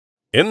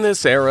In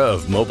this era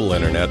of mobile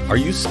internet, are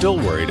you still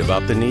worried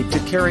about the need to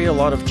carry a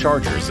lot of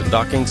chargers and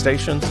docking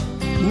stations?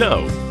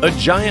 No, a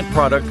giant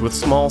product with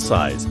small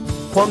size,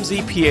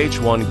 clumsy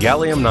Ph1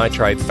 gallium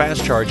nitride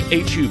fast charge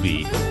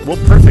HUB will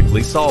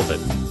perfectly solve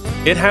it.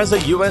 It has a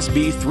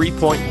USB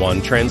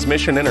 3.1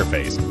 transmission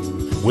interface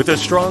with a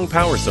strong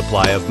power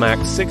supply of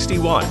max 60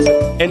 watts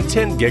and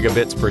 10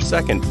 gigabits per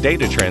second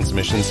data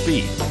transmission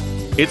speed.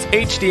 Its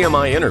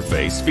HDMI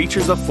interface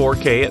features a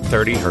 4K at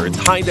 30 Hz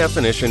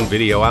high-definition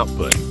video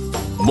output,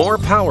 more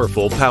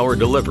powerful power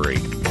delivery,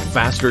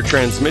 faster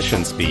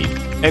transmission speed,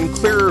 and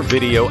clearer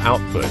video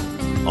output.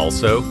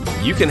 Also,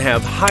 you can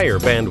have higher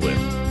bandwidth.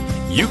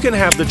 You can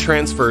have the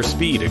transfer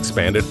speed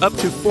expanded up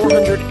to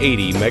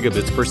 480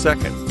 megabits per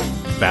second,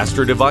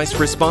 faster device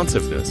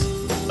responsiveness,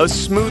 a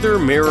smoother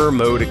mirror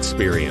mode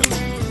experience,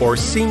 or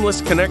seamless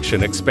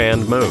connection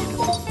expand mode.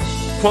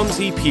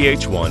 Clumsy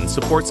Ph1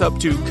 supports up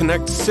to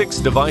connect 6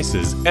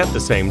 devices at the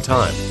same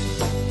time.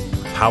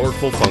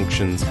 Powerful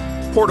functions,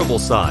 portable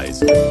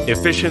size,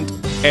 efficient,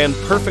 and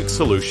perfect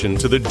solution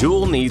to the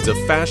dual needs of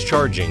fast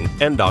charging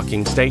and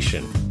docking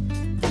station.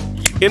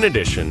 In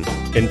addition,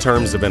 in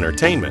terms of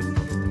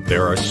entertainment,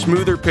 there are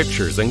smoother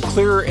pictures and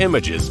clearer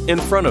images in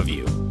front of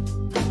you.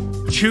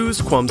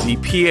 Choose Clumsy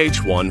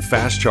Ph1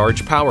 Fast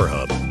Charge Power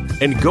Hub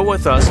and go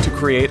with us to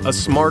create a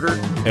smarter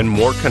and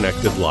more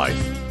connected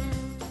life.